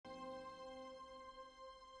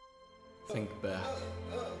Think back.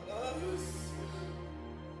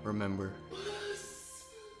 Remember.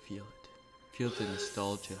 Feel it. Feel the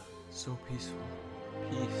nostalgia. So peaceful.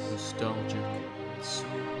 Peace. Nostalgic. So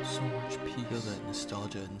much peace. Feel that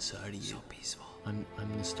nostalgia inside of you. So peaceful. I'm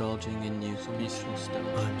nostalging in you. So peaceful stuff.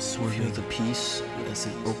 I'm swimming. Feel the peace as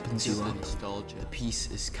it opens you up. Nostalgia. The peace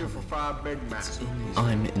is coming. It's in you.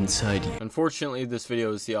 I'm inside you. Unfortunately, this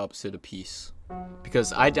video is the opposite of peace,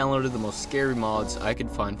 because I downloaded the most scary mods I could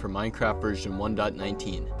find for Minecraft version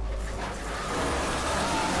 1.19.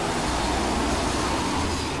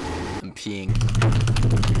 I'm peeing.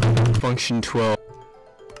 Function 12.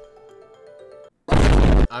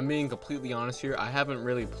 I'm being completely honest here, I haven't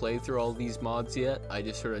really played through all these mods yet. I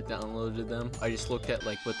just sort of downloaded them. I just looked at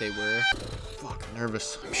like what they were. Fuck, I'm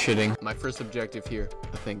nervous. I'm shitting. My first objective here,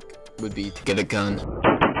 I think, would be to get a gun.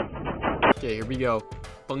 Okay, here we go.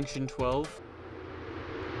 Function 12.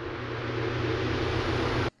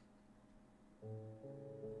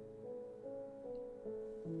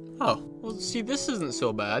 Oh, well, see, this isn't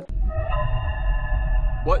so bad.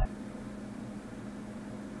 What?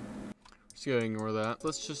 Just gotta ignore that.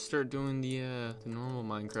 Let's just start doing the normal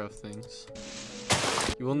Minecraft things.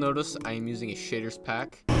 You will notice I am using a shaders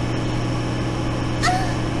pack.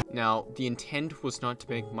 Now, the intent was not to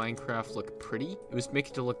make Minecraft look pretty. It was to make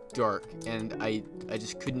it to look dark, and I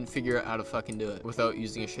just couldn't figure out how to fucking do it without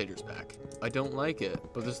using a shaders pack. I don't like it,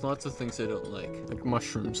 but there's lots of things I don't like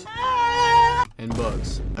mushrooms. And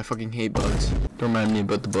bugs. I fucking hate bugs. Don't remind me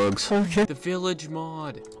about the bugs. Okay. The village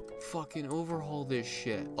mod. Fucking overhaul this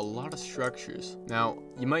shit. A lot of structures. Now,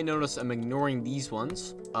 you might notice I'm ignoring these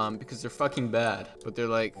ones, because they're fucking bad. But they're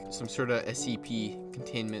like some sort of SCP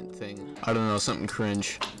containment thing. I don't know, something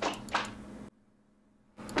cringe.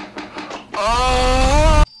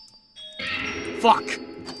 Oh! Fuck!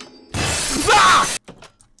 Ah!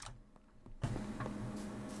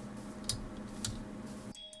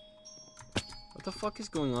 What the fuck is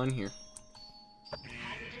going on here?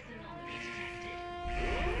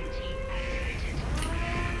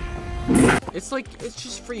 It's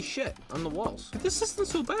just free shit on the walls. But this isn't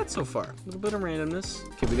so bad so far. A little bit of randomness.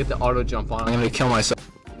 Okay, we get the auto jump on. I'm gonna kill myself.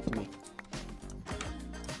 Give me.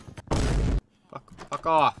 Fuck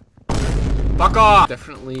off. Fuck off!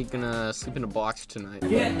 Definitely gonna sleep in a box tonight.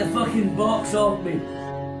 Get the fucking box off me.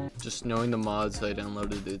 Just knowing the mods I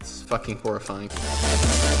downloaded, it's fucking horrifying.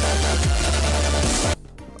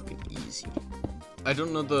 Fucking easy. I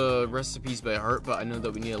don't know the recipes by heart, but I know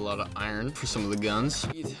that we need a lot of iron for some of the guns.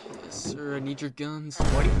 Yes, sir, I need your guns.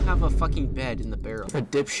 Why do you have a fucking bed in the barrel? A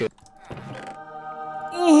dipshit.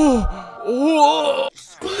 Oh!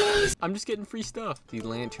 I'm just getting free stuff. The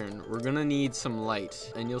lantern. We're gonna need some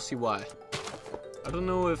light, and you'll see why. I don't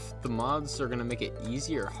know if the mods are gonna make it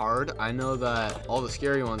easy or hard. I know that all the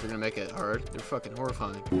scary ones are gonna make it hard. They're fucking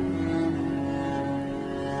horrifying.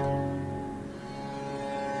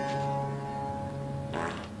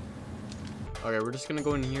 Okay, we're just gonna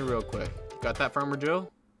go in here real quick. Got that, Farmer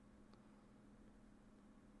Joe?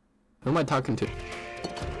 Who am I talking to?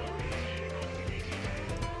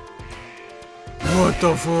 What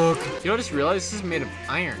the fuck? You know, I just realized this is made of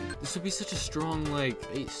iron. This would be such a strong, like,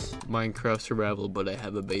 base. Minecraft survival, but I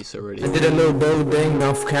have a base already. I did a little belly bang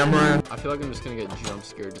off camera. I feel like I'm just gonna get jump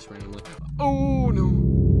scared just randomly. Oh,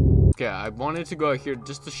 no. Okay, I wanted to go out here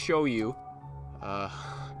just to show you.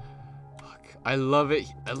 I love it.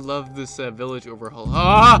 I love this village overhaul.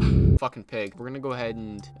 Ah! Fucking pig. We're gonna go ahead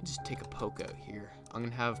and just take a poke out here. I'm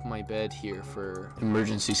gonna have my bed here for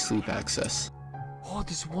emergency sleep access. Oh,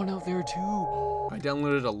 there's one out there too. I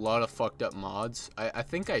downloaded a lot of fucked up mods. I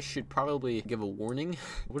think I should probably give a warning.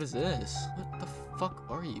 What is this? What the fuck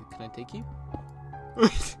are you? Can I take you?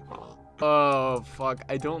 Oh, fuck.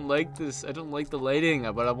 I don't like this. I don't like the lighting,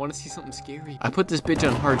 but I want to see something scary. I put this bitch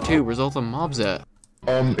on hard too. Where's all the mobs at?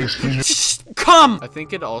 Excuse me. Shh, come! I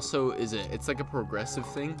think it also is it's like a progressive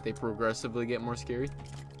thing. They progressively get more scary.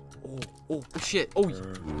 Oh, shit.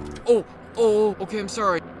 Oh, okay, I'm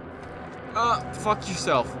sorry. Fuck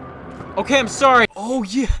yourself. Okay, I'm sorry. Oh,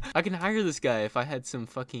 yeah. I can hire this guy if I had some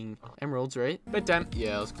fucking emeralds, right? Bedtime.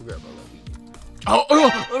 Yeah, let's go grab all that weed.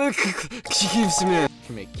 Oh, excuse me.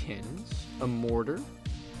 Can make cannons, a mortar,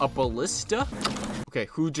 a ballista. Okay,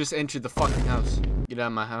 who just entered the fucking house? Get out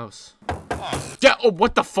of my house. Yeah, oh,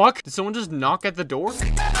 what the fuck? Did someone just knock at the door?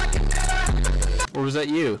 Or was that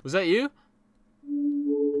you? Was that you?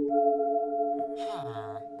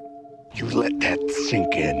 You let that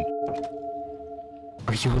sink in.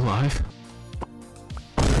 Are you alive?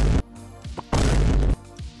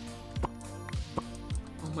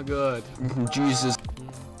 Oh my god. Jesus.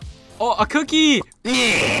 Oh, a cookie!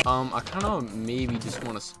 Yeah! I kind of maybe just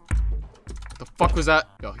want to... The fuck was that?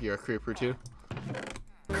 Oh, you're a creeper too.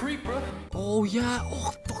 Creeper. Oh yeah.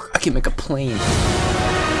 Oh fuck. I can make a plane.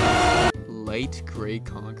 Light gray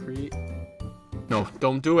concrete. No,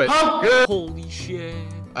 don't do it. Oh, holy shit.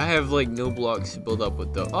 I have like no blocks to build up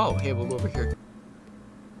with though. Oh, hey, we'll go over here.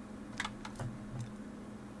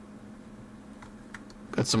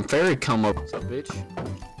 Got some fairy come up. What's up, bitch?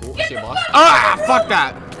 Oh, I see a boss. Ah, fuck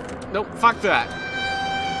that. Nope, fuck that.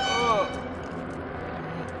 Oh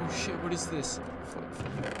shit, what is this?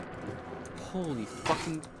 Holy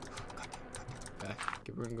fucking. Okay,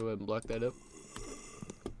 we're gonna go ahead and block that up.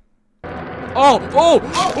 Oh!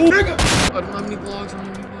 I don't have any blocks. I don't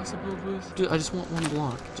have any blocks to build with. I just want one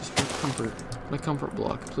block. Just for comfort. My comfort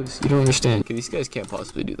block, please. You don't understand. Okay, these guys can't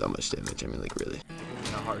possibly do that much damage. I mean, like, really.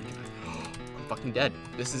 How hard can I? I'm fucking dead.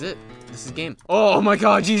 This is it. This is game. Oh my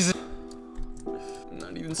god, Jesus. I'm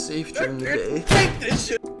not even safe during the day. Take this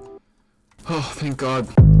shit. Oh, thank god.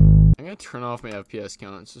 I'm gonna turn off my FPS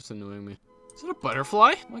count. It's just annoying me. Is it a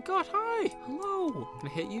butterfly? Oh my god, hi. Hello. Can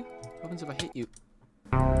I hit you? What happens if I hit you?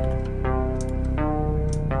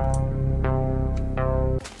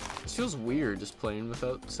 This feels weird just playing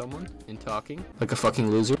without someone and talking. Like a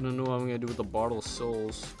fucking loser. I don't know what I'm gonna do with the bottle of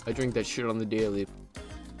souls. I drink that shit on the daily.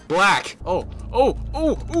 Black! Oh!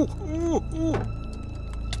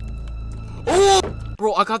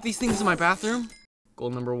 Bro, I got these things in my bathroom. Goal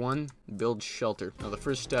number 1, build shelter. Now the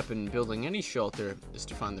first step in building any shelter is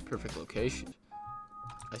to find the perfect location.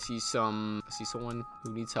 I see someone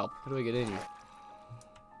who needs help. How do I get in here?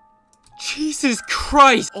 Jesus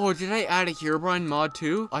Christ! Oh, did I add a Herobrine mod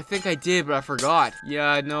too? I think I did, but I forgot.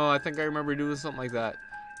 Yeah, no, I think I remember doing something like that.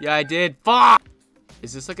 Yeah, I did. Fuck!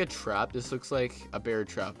 Is this like a trap? This looks like a bear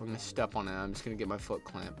trap. I'm gonna step on it. I'm just gonna get my foot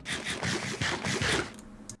clamped.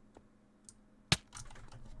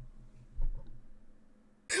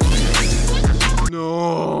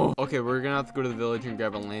 No! Okay, we're gonna have to go to the village and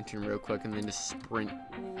grab a lantern real quick and then just sprint.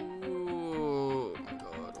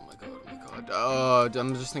 Oh,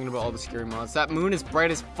 I'm just thinking about all the scary mods. That moon is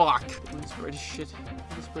bright as fuck. Moon's bright as shit.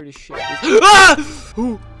 Moon's bright as shit. Ah!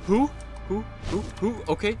 Who?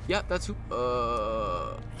 Okay, yeah, that's who.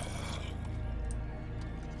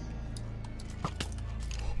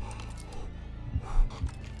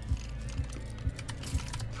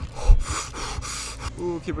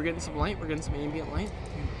 Ooh, okay, we're getting some light. We're getting some ambient light.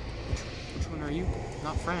 Which one are you?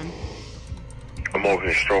 Not friend. I'm over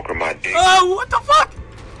here stroking my dick. Oh, what the fuck?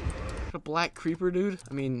 A black creeper, dude.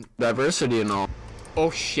 I mean, diversity and all. Oh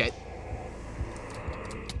shit.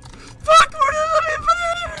 Fuck!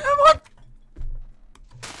 What?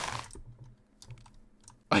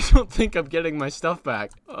 I don't think I'm getting my stuff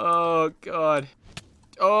back. Oh god.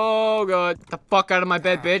 Oh god. Get the fuck out of my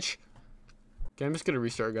bed, bitch. Okay, I'm just gonna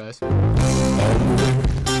restart, guys.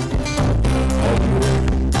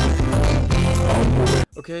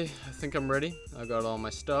 Okay, I think I'm ready. I got all my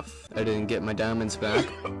stuff. I didn't get my diamonds back.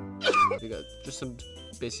 We got just some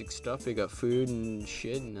basic stuff. We got food and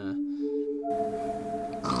shit and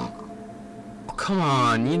oh, come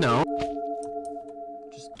on, you know.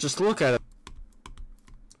 Just look at it.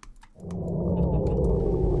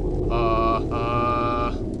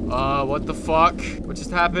 What the fuck? What just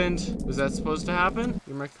happened? Was that supposed to happen?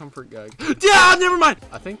 You're my comfort guy. Yeah, never mind.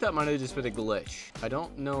 I think that might have just been a glitch. I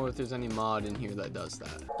don't know if there's any mod in here that does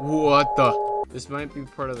that. What the? This might be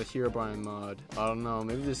part of the Herobrine mod. I don't know.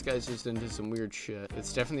 Maybe this guy's just into some weird shit.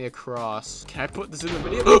 It's definitely a cross. Can I put this in the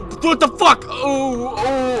video? What the fuck?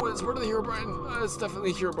 Oh, it's part of the Herobrine. It's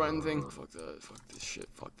definitely a Herobrine thing. Fuck that. Fuck this shit.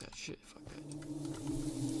 Fuck that shit. Fuck that.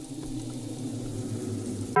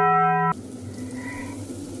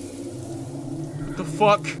 What the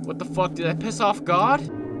fuck? What the fuck? Did I piss off God?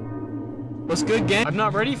 What's good, gang? I'm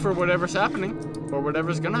not ready for whatever's happening. Or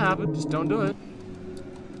whatever's gonna happen. Just don't do it.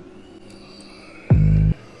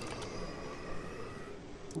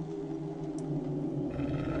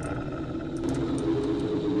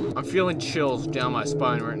 I'm feeling chills down my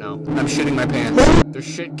spine right now. I'm shitting my pants. There's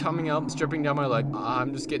shit coming up. It's dripping down my leg.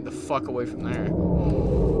 I'm just getting the fuck away from there.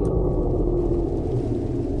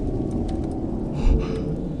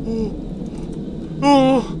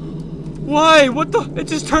 Oh, why? What the? It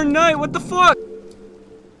just turned night. What the fuck?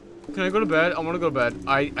 Can I go to bed? I want to go to bed.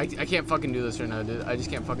 I can't fucking do this right now, dude. I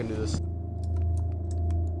just can't fucking do this.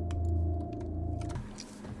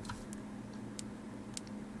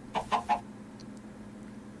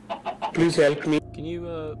 Please help me. Can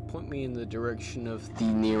you point me in the direction of the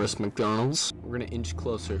nearest McDonald's? We're gonna inch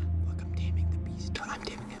closer. Look, I'm taming the beast. I'm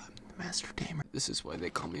taming it. I'm the master tamer. This is why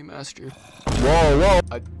they call me master. Whoa.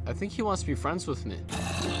 I think he wants to be friends with me.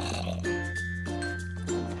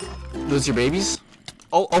 Those your babies?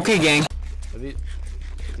 Oh, okay, gang. Are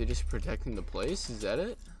They're just protecting the place? Is that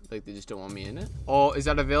it? Like they just don't want me in it? Oh, is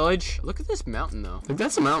that a village? Look at this mountain though. Like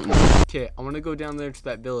that's a mountain. Okay, I want to go down there to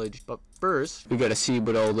that village, but first we gotta see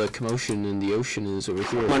what all the commotion in the ocean is over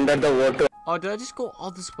here. Under the water. Oh, did I just go all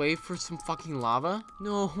this way for some fucking lava?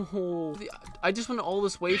 No, I just went all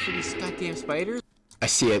this way for these goddamn spiders. I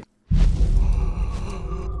see it.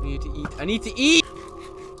 I need to eat. I need to eat.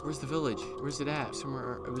 Where's the village? Where's it at?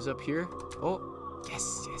 Somewhere. It was up here. Oh.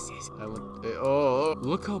 Yes. I went. Oh,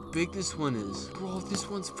 look how big this one is. Bro, this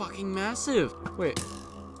one's fucking massive. Wait.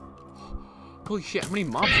 Holy shit, how many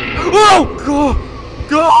mobs are there? Oh!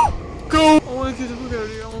 Go! I want to get the fuck out of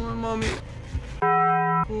here. I want my mommy.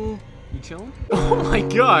 Oh, you chilling? Oh my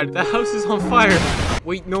god, the house is on fire.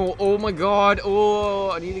 Wait, no. Oh my god.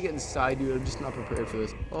 Oh, I need to get inside, dude. I'm just not prepared for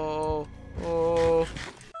this. Oh.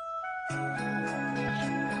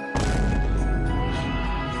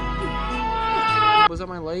 Was that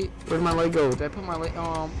my light? Where did my light go? Did I put my light?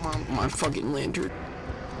 Oh, my fucking lantern.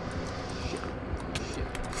 Shit.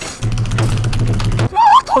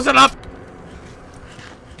 Oh, close it up!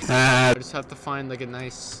 I just have to find like a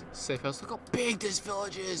nice, safe house. Look how big this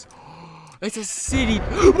village is. It's a city.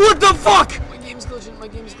 What the fuck? My game's glitching.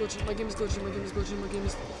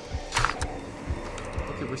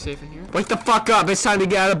 Okay, we're safe in here. Wake the fuck up. It's time to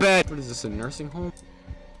get out of bed. What is this, a nursing home?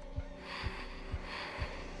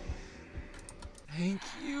 Thank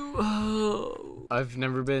you. Oh. I've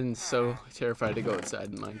never been so terrified to go outside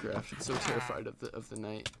in Minecraft. I'm so terrified of the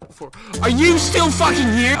night before. Are you still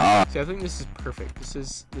fucking here? See, I think this is perfect. This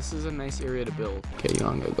is a nice area to build. Okay,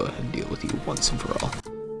 I'm gonna go ahead and deal with you once and for all.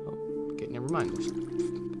 Oh, okay, never mind.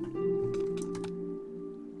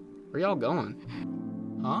 Where y'all going?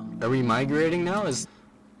 Huh? Are we migrating now?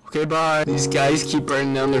 Okay, bye. These guys keep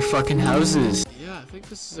burning down their fucking houses. Yeah, I think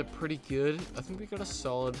this is a pretty good. I think we got a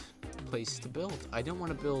solid place to build. I don't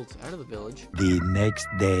want to build out of the village. The next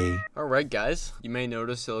day. Alright guys, you may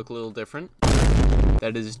notice they look a little different.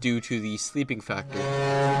 That is due to the sleeping factor.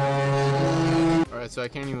 Alright, so I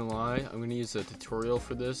can't even lie. I'm gonna use a tutorial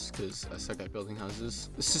for this because I suck at building houses.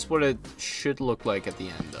 This is what it should look like at the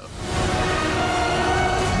end though.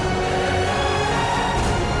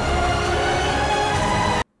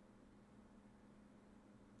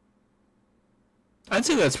 I'd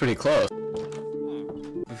say that's pretty close.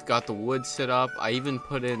 We've got the wood set up. I even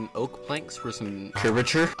put in oak planks for some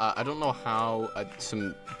curvature. I don't know how,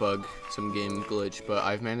 some game glitch, but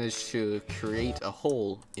I've managed to create a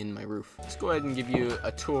hole in my roof. Let's go ahead and give you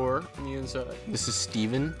a tour from the inside. This is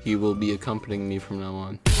Steven. He will be accompanying me from now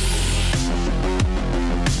on.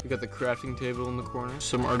 We got the crafting table in the corner.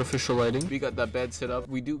 Some artificial lighting. We got that bed set up.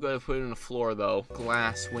 We do gotta put in a floor though.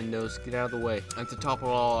 Glass windows. Get out of the way. And to top it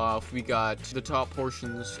all off, we got the top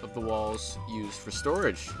portions of the walls used for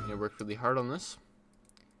storage. I worked really hard on this.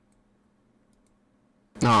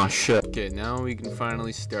 Oh shit. Okay, now we can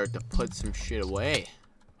finally start to put some shit away.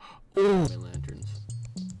 Ooh. My lanterns.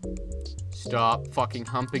 Stop fucking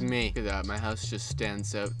humping me. Look at that. My house just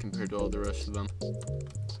stands out compared to all the rest of them.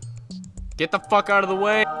 Get the fuck out of the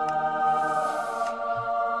way!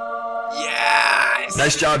 Yes!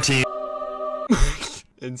 Nice job, team.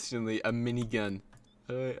 Instantly, a minigun.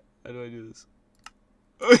 How do I do this?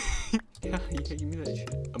 yeah, give me that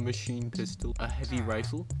shit. A machine pistol. A heavy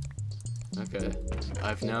rifle. Okay.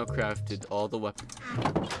 I've now crafted all the weapons.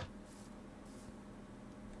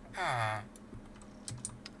 A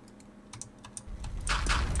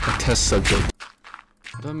test subject.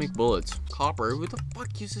 How do I make bullets? Copper? Who the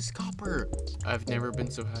fuck uses copper? I've never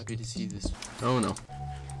been so happy to see this. Oh no.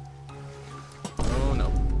 Oh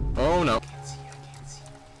no. Oh no.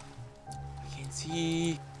 I can't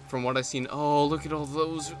see. From what I've seen. Oh, look at all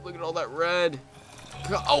those. Look at all that red.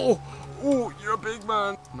 Oh! Oh, you're a big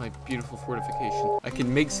man. My beautiful fortification. I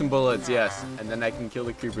can make some bullets, yes. And then I can kill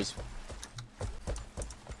the creepers.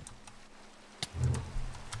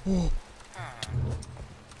 Oh.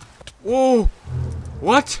 Whoa!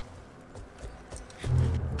 What?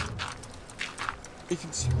 He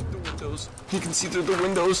can see through the windows. He can see through the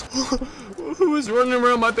windows. Who is running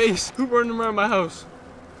around my base? Who's running around my house?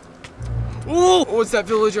 Oh! Oh, it's that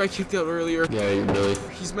villager I kicked out earlier. Yeah, you really.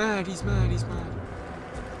 He's mad. He's mad. He's mad.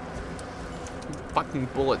 Fucking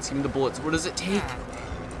bullets. Give me the bullets. What does it take?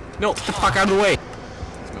 No, get the fuck out of the way.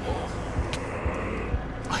 That's my bullets.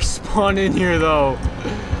 I spawned in here though.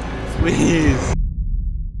 Please.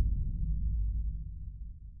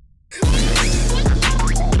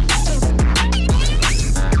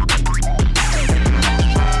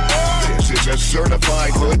 This is a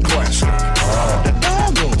certified hood classic.